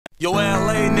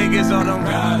niggas or them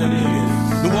rowdy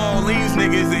niggas. New Orleans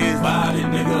niggas is body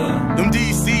nigga. Them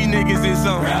DC niggas is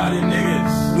Rowdy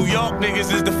niggas. New York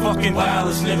niggas is the fucking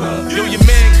wildest nigga. Yo, your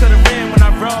man coulda ran when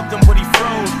I robbed him, but he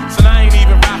froze. So I ain't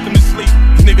even rock him to sleep.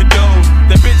 This nigga dove.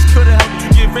 That bitch coulda helped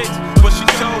you get rich, but she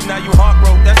chose. Now you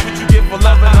heartbroken. That's what you get for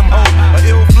loving them hoes. A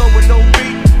ill flow with no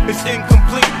beat, it's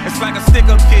incomplete. It's like a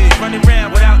stick-up kid running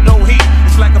around without no heat.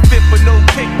 It's like a fit with no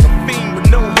kick, a fiend with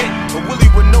no hit, a willy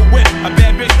with no whip, a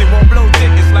bad bitch that won't blow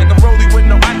dick. It's like a rollie with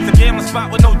no ice, a gambling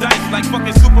spot with no dice. Like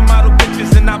fucking supermodel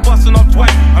bitches and not busting off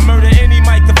twice. I murder any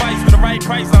mic device for the right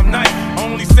price. I'm nice. I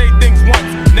only say things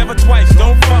once, never twice.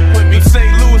 Don't fuck with me.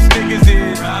 St. Louis niggas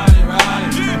is Rowdy,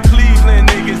 rowdy. Cleveland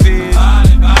niggas is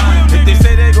Body, body. If they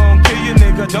say they gon' kill you,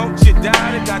 nigga, don't you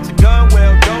doubt it. Got your gun,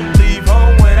 well, don't leave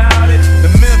home without it.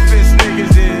 The Memphis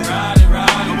niggas is Rowdy,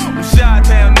 rowdy. them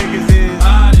Chi-Town niggas is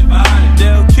Body, body.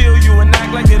 they'll kill you and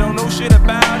act like they don't know shit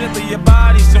about it. Leave your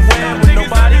body somewhere where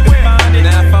nobody can find it.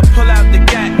 Now if I pull out the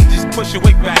gat and just push your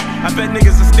wig back, I bet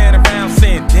niggas will stand around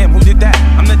saying, damn, who did that?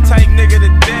 I'm the type nigga to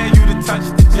dare you to touch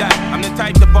the jack. I'm the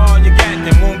type to ball your gat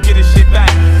and won't get his shit back.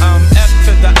 I'm F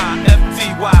to the I,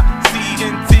 F-T-Y,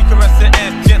 C-E-N-T, caress her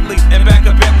ass gently and back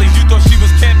of Bentleys. You thought she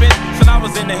was camping? So I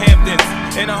was in the Hamptons,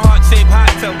 in a heart-shaped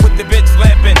hot tub with the bitch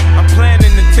lapping. I'm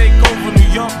planning to take over New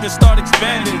York and start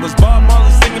expanding. Was Bob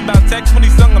Marley singing about text when he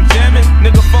sung I'm jamming?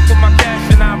 Nigga, fuck with my cash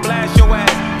and I'll blast your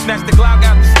ass. Snatch the Glock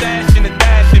out the stash and the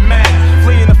dash and mad.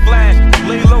 Flee in a flash,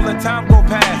 lay low, let time go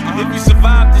past. If you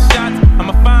survive the shots,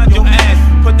 I'ma find your ass.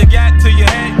 Put the gat to your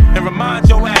head and remind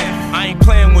your ass I ain't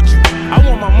playing with you. I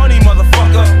want my money,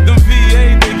 motherfucker. Them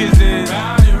VA niggas is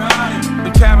Rowdy, rowdy.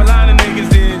 them Carolina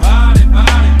niggas is Body,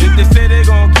 body. if they say they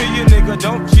gon' kill you, nigga,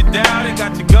 don't you doubt it.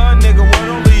 Got your gun, nigga, well,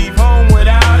 don't leave home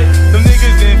without it. Them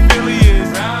niggas in Philly is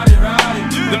Rowdy, rowdy.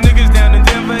 them niggas down in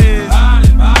Denver is Body,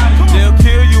 body. they'll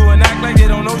kill you and act like they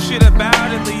don't know shit about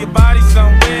it. Leave your body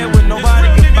somewhere where nobody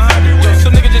can find it. Yo,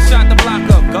 some nigga just shot the block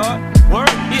up, dawg. Word?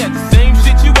 He had the same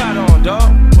shit you got on,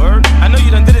 dawg. Word? I know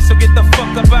you done did it, so get the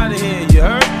fuck up out of here, you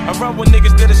heard? I run with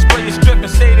niggas that'll spray your strip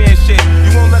and stay there and shit.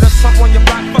 You won't let us pump on your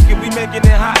block, fuck it, we making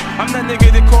it hot. I'm that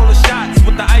nigga that call the shots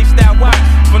with the iced out watch.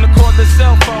 From the cordless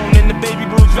cell phone and the baby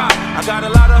blue drop. I got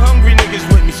a lot of hungry niggas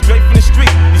with me, straight from the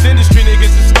street. These industry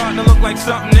niggas is starting to look like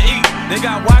something to eat. They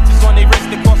got watches on their wrist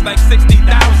that cost like 60,000.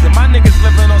 My niggas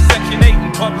living on Section 8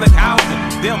 in public housing.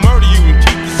 They'll murder you and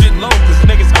keep the shit low, cause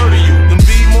niggas heard of you. Them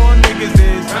B-more niggas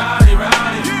is Rowdy,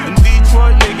 rowdy. them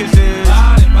Detroit niggas is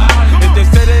Body, body. if they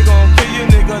say they gon' kill you,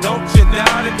 nigga, don't you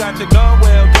doubt it. Got your gun,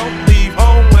 well, don't leave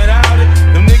home without it.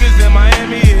 Them niggas in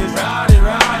Miami is Rowdy,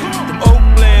 rowdy. them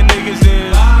Oakland niggas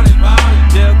is Body, body.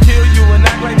 they'll kill you and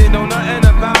act like they know nothing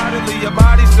about it. Leave your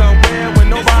body somewhere where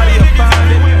nobody will find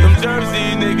it. Them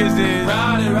Jersey niggas is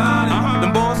Rowdy, rowdy.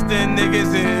 them Boston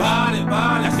niggas is Body,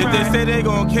 body. if they say they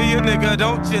gon' kill you, nigga,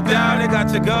 don't you doubt it.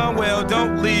 Got your gun, well,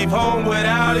 don't leave home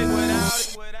without it.